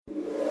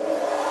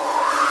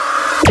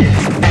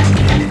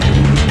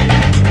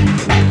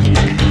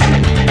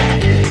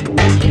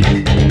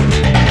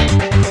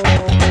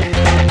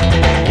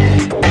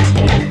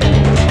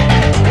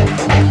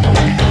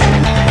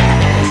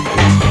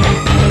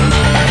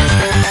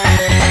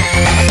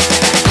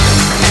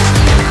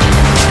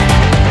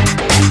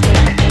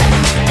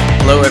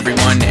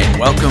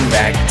Welcome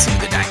back to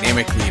the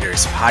Dynamic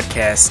Leaders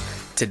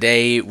Podcast.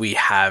 Today we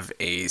have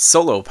a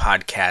solo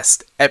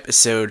podcast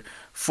episode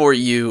for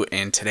you,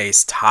 and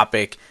today's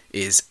topic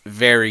is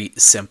very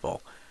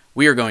simple.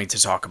 We are going to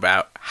talk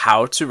about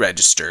how to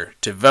register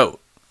to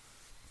vote.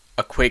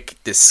 A quick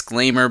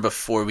disclaimer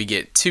before we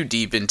get too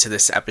deep into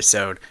this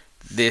episode.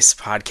 This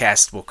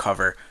podcast will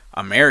cover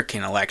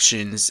American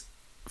elections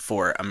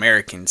for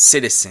American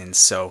citizens.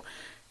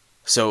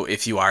 So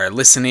if you are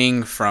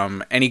listening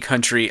from any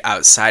country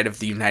outside of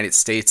the United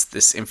States,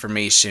 this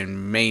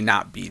information may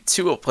not be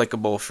too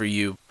applicable for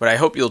you, but I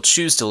hope you'll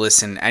choose to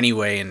listen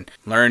anyway and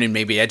learn and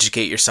maybe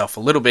educate yourself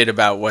a little bit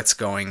about what's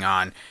going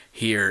on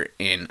here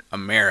in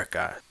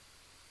America.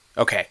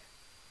 Okay,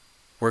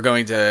 we're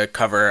going to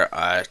cover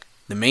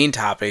the main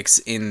topics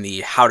in the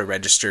how to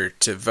register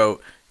to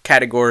vote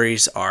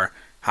categories are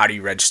how do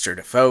you register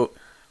to vote,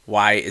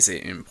 why is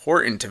it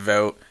important to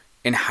vote,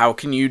 and how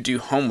can you do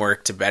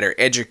homework to better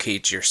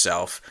educate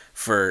yourself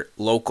for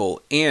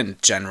local and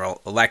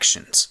general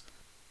elections.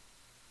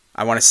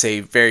 I want to say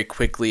very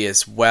quickly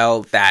as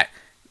well that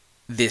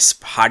this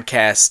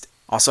podcast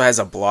also has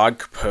a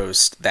blog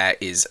post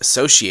that is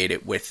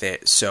associated with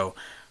it. So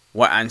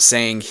what I'm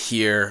saying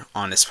here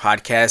on this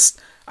podcast,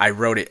 I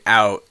wrote it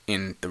out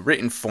in the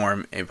written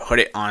form and put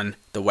it on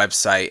the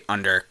website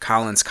under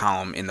Colin's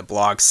column in the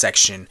blog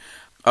section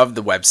of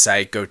the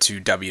website. Go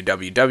to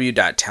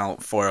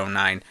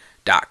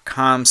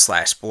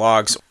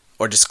www.talent409.com/blogs,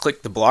 or just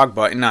click the blog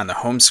button on the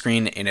home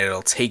screen and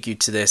it'll take you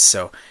to this.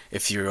 So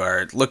if you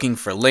are looking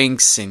for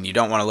links and you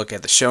don't want to look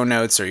at the show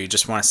notes, or you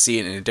just want to see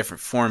it in a different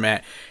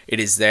format,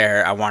 it is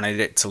there. I wanted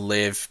it to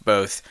live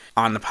both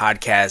on the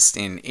podcast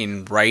and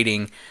in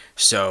writing.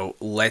 So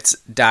let's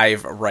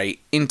dive right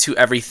into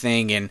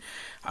everything. And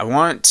I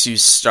want to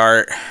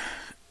start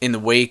in the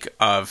wake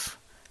of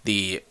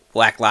the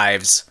Black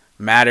Lives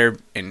Matter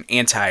and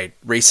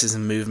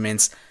anti-racism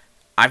movements.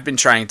 I've been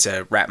trying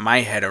to wrap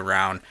my head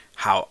around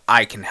how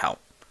I can help.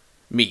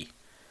 Me,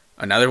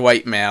 another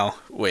white male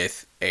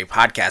with a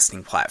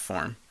podcasting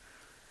platform.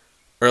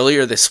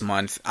 Earlier this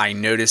month, I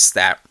noticed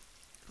that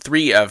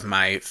 3 of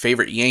my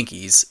favorite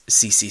Yankees,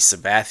 CC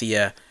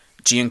Sabathia,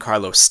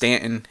 Giancarlo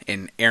Stanton,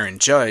 and Aaron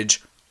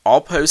Judge,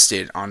 all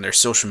posted on their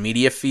social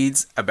media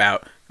feeds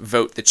about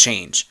Vote the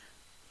Change.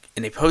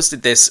 And they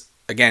posted this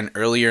again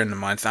earlier in the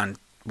month on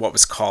what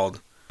was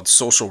called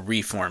Social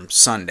Reform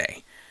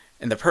Sunday.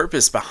 And the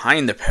purpose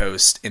behind the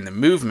post in the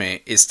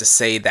movement is to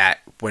say that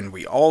when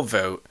we all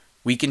vote,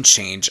 we can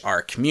change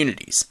our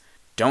communities.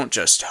 Don't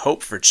just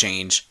hope for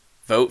change,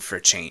 vote for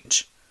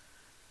change.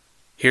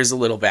 Here's a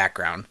little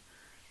background.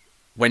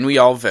 When We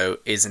All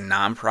Vote is a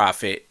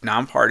nonprofit,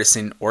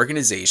 nonpartisan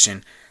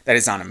organization that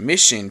is on a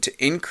mission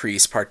to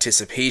increase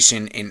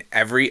participation in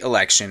every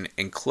election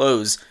and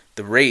close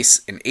the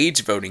race and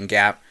age voting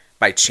gap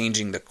by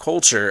changing the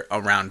culture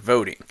around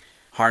voting,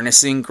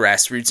 harnessing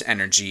grassroots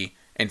energy,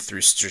 and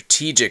through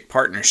strategic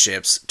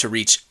partnerships to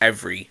reach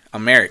every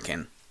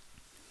American.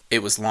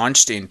 It was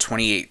launched in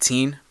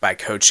 2018 by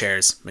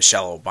co-chairs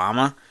Michelle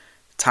Obama,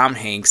 Tom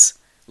Hanks,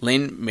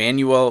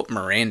 Lin-Manuel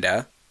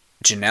Miranda,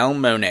 Janelle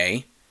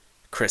Monáe,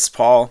 Chris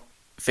Paul,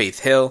 Faith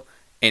Hill,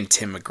 and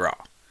Tim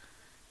McGraw.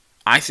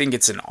 I think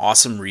it's an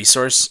awesome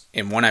resource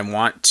and one I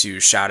want to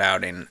shout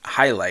out and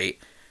highlight.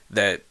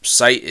 The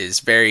site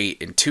is very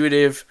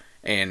intuitive,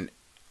 and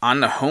on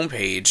the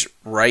homepage,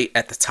 right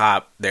at the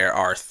top, there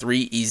are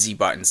 3 easy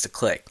buttons to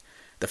click.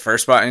 The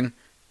first button,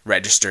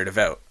 register to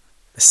vote.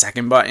 The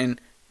second button,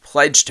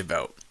 pledge to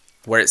vote,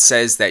 where it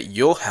says that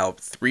you'll help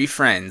 3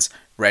 friends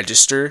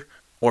register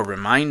or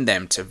remind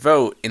them to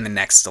vote in the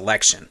next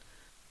election.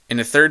 And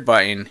the third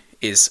button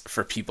is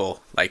for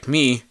people like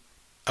me,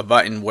 a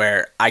button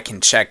where I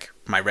can check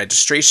my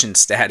registration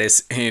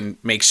status and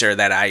make sure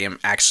that I am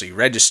actually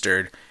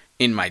registered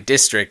in my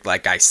district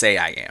like I say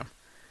I am.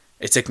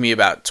 It took me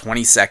about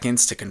 20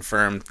 seconds to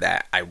confirm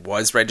that I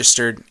was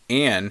registered,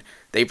 and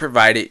they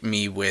provided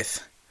me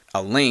with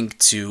a link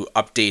to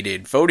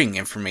updated voting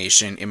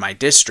information in my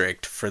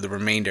district for the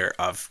remainder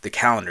of the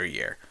calendar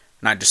year.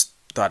 And I just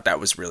thought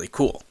that was really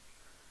cool.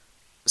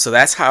 So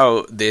that's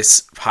how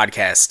this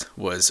podcast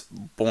was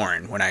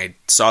born. When I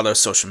saw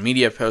those social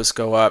media posts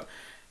go up,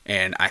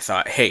 and I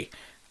thought, hey,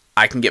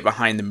 I can get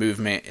behind the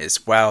movement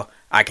as well.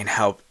 I can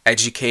help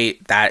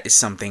educate. That is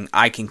something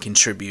I can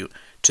contribute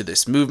to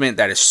this movement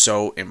that is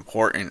so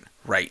important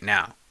right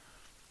now.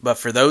 But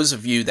for those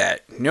of you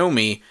that know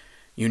me,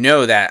 you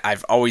know that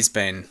I've always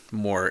been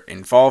more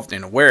involved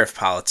and aware of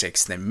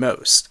politics than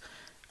most.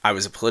 I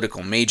was a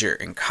political major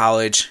in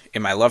college,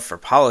 and my love for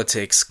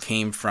politics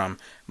came from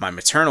my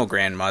maternal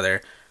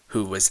grandmother,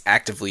 who was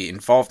actively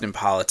involved in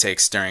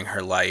politics during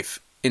her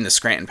life in the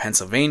Scranton,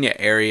 Pennsylvania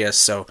area.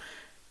 So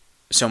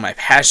my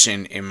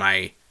passion and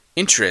my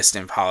interest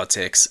in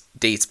politics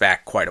dates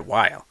back quite a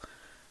while.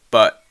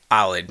 But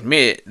I'll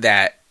admit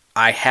that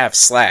I have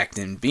slacked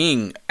in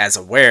being as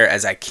aware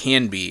as I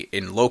can be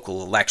in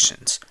local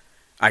elections.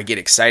 I get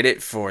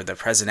excited for the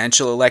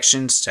presidential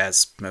elections,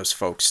 as most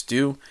folks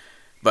do,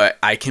 but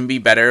I can be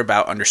better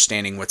about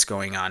understanding what's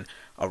going on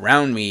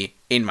around me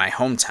in my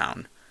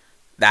hometown.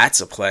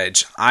 That's a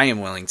pledge I am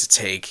willing to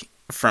take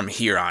from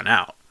here on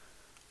out.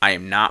 I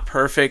am not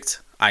perfect.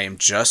 I am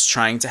just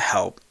trying to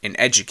help and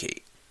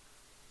educate.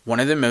 One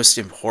of the most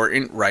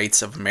important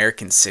rights of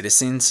American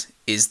citizens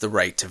is the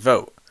right to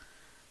vote.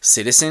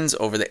 Citizens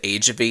over the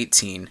age of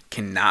 18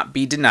 cannot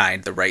be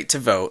denied the right to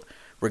vote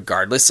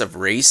regardless of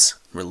race,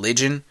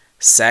 religion,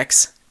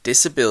 sex,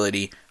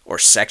 disability, or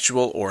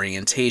sexual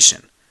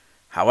orientation.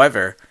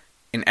 However,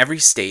 in every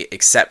state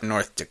except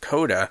North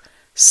Dakota,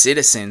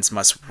 citizens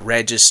must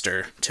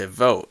register to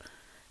vote,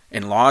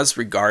 and laws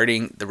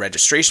regarding the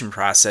registration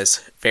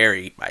process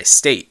vary by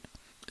state.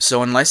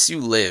 So unless you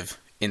live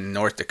in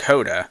North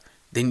Dakota,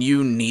 then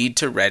you need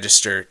to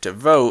register to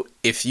vote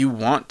if you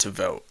want to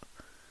vote.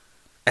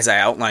 As I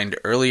outlined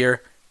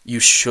earlier, you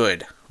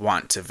should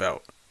want to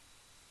vote.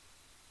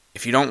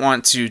 If you don't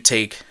want to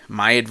take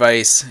my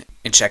advice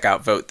and check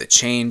out Vote the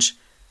Change,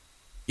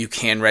 you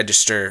can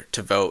register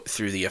to vote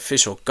through the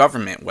official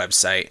government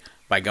website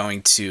by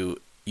going to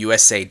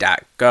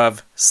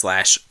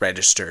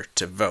usa.gov/register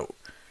to vote.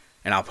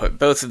 And I'll put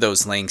both of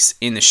those links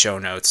in the show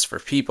notes for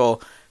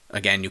people.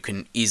 Again, you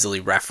can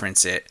easily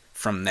reference it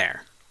from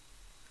there.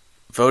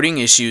 Voting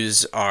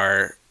issues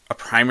are a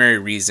primary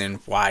reason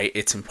why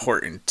it's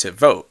important to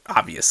vote,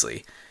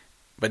 obviously.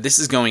 But this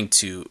is going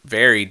to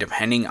vary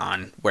depending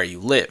on where you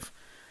live.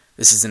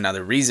 This is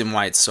another reason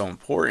why it's so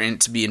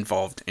important to be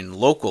involved in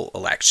local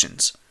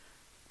elections.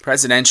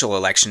 Presidential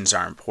elections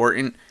are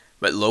important,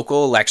 but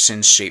local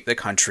elections shape the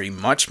country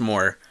much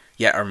more,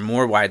 yet are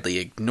more widely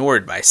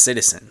ignored by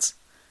citizens.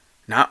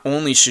 Not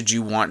only should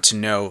you want to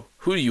know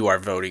who you are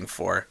voting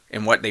for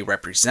and what they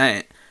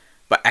represent,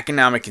 but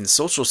economic and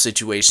social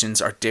situations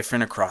are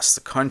different across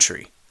the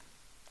country.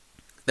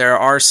 There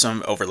are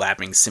some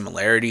overlapping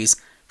similarities,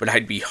 but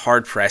I'd be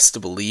hard-pressed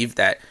to believe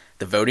that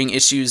the voting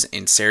issues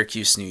in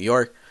Syracuse, New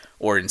York,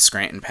 or in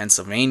Scranton,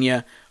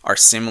 Pennsylvania, are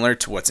similar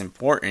to what's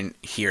important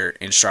here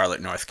in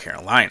Charlotte, North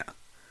Carolina.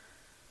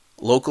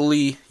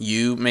 Locally,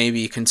 you may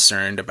be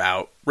concerned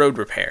about road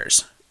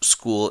repairs,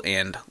 school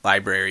and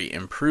library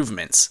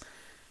improvements,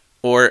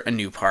 or a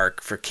new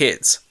park for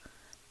kids.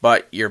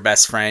 But your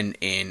best friend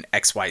in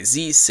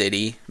XYZ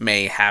city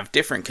may have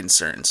different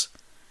concerns.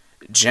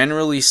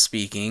 Generally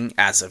speaking,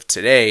 as of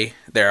today,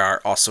 there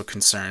are also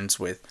concerns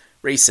with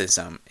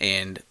racism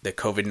and the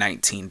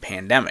COVID-19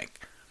 pandemic.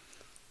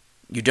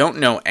 You don't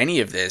know any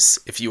of this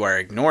if you are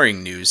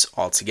ignoring news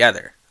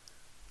altogether.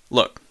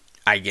 Look,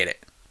 I get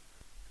it.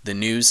 The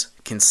news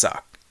can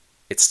suck.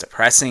 It's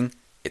depressing,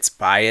 it's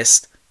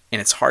biased, and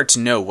it's hard to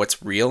know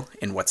what's real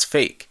and what's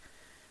fake.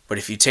 But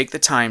if you take the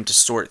time to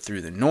sort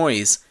through the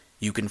noise,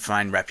 you can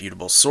find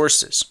reputable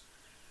sources.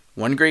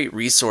 One great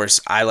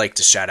resource I like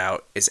to shout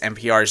out is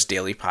NPR's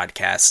daily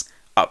podcast,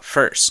 Up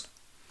First.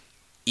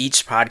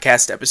 Each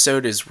podcast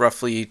episode is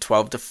roughly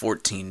 12 to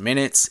 14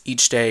 minutes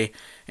each day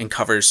and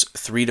covers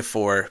 3 to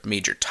 4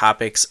 major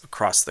topics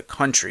across the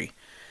country.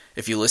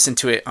 If you listen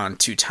to it on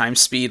 2 times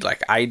speed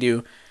like I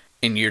do,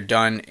 and you're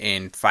done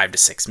in 5 to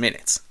 6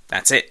 minutes.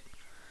 That's it.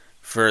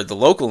 For the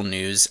local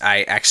news,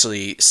 I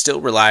actually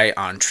still rely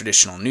on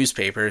traditional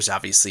newspapers,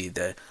 obviously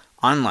the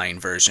online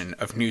version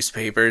of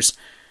newspapers,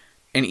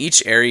 and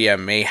each area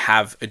may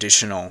have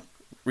additional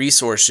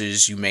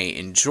resources you may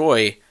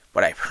enjoy,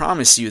 but I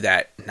promise you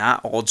that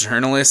not all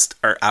journalists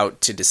are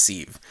out to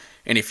deceive.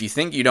 And if you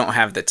think you don't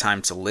have the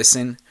time to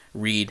listen,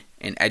 read,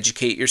 and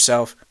educate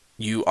yourself,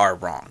 you are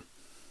wrong.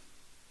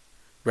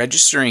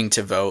 Registering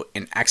to vote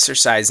and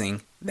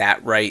exercising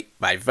that right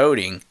by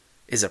voting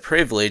is a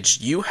privilege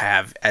you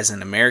have as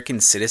an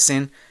American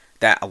citizen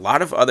that a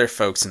lot of other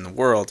folks in the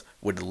world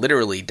would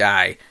literally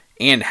die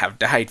and have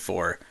died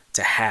for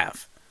to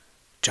have.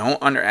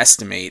 Don't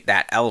underestimate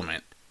that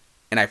element,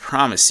 and I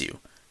promise you,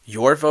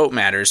 your vote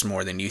matters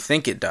more than you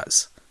think it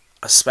does,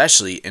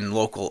 especially in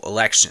local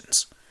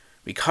elections.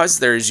 Because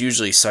there is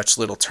usually such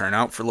little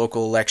turnout for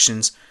local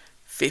elections,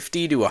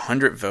 50 to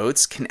 100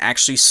 votes can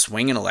actually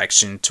swing an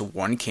election to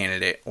one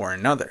candidate or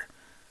another.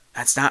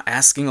 That's not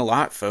asking a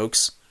lot,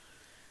 folks.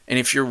 And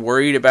if you're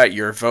worried about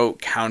your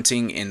vote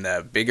counting in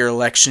the bigger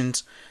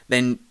elections,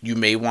 then you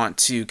may want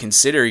to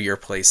consider your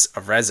place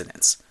of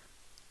residence.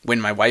 When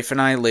my wife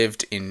and I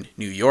lived in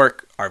New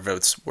York, our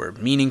votes were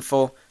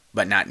meaningful,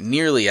 but not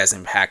nearly as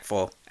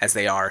impactful as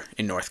they are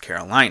in North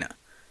Carolina.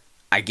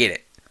 I get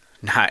it.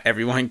 Not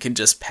everyone can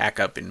just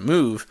pack up and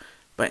move,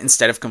 but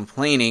instead of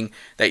complaining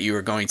that you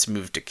are going to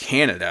move to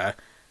Canada,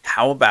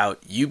 how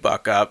about you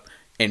buck up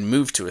and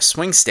move to a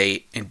swing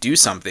state and do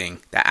something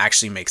that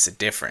actually makes a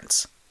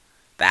difference?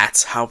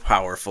 That's how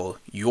powerful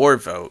your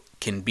vote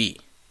can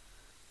be.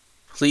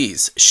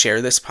 Please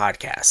share this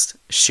podcast,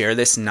 share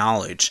this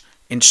knowledge,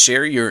 and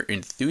share your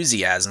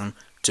enthusiasm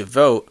to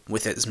vote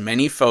with as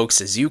many folks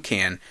as you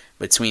can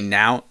between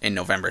now and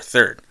November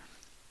 3rd.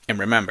 And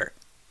remember,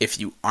 if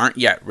you aren't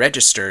yet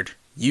registered,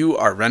 you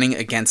are running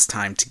against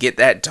time to get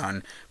that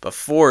done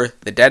before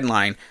the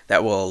deadline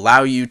that will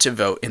allow you to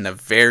vote in the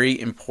very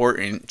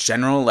important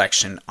general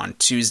election on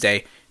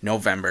Tuesday,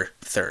 November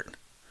 3rd.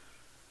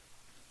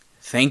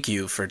 Thank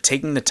you for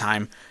taking the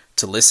time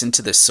to listen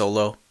to this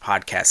solo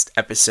podcast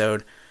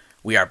episode.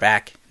 We are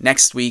back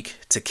next week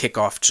to kick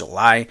off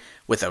July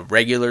with a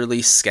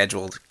regularly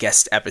scheduled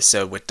guest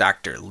episode with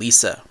Dr.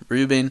 Lisa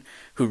Rubin,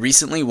 who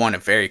recently won a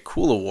very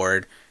cool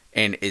award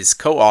and is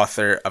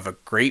co-author of a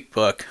great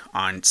book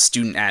on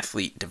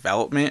student-athlete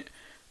development.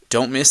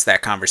 Don't miss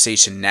that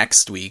conversation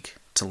next week.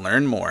 To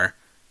learn more,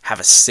 have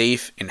a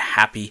safe and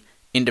happy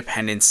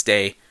Independence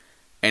Day,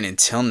 and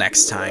until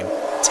next time,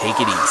 take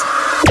it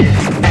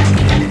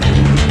easy.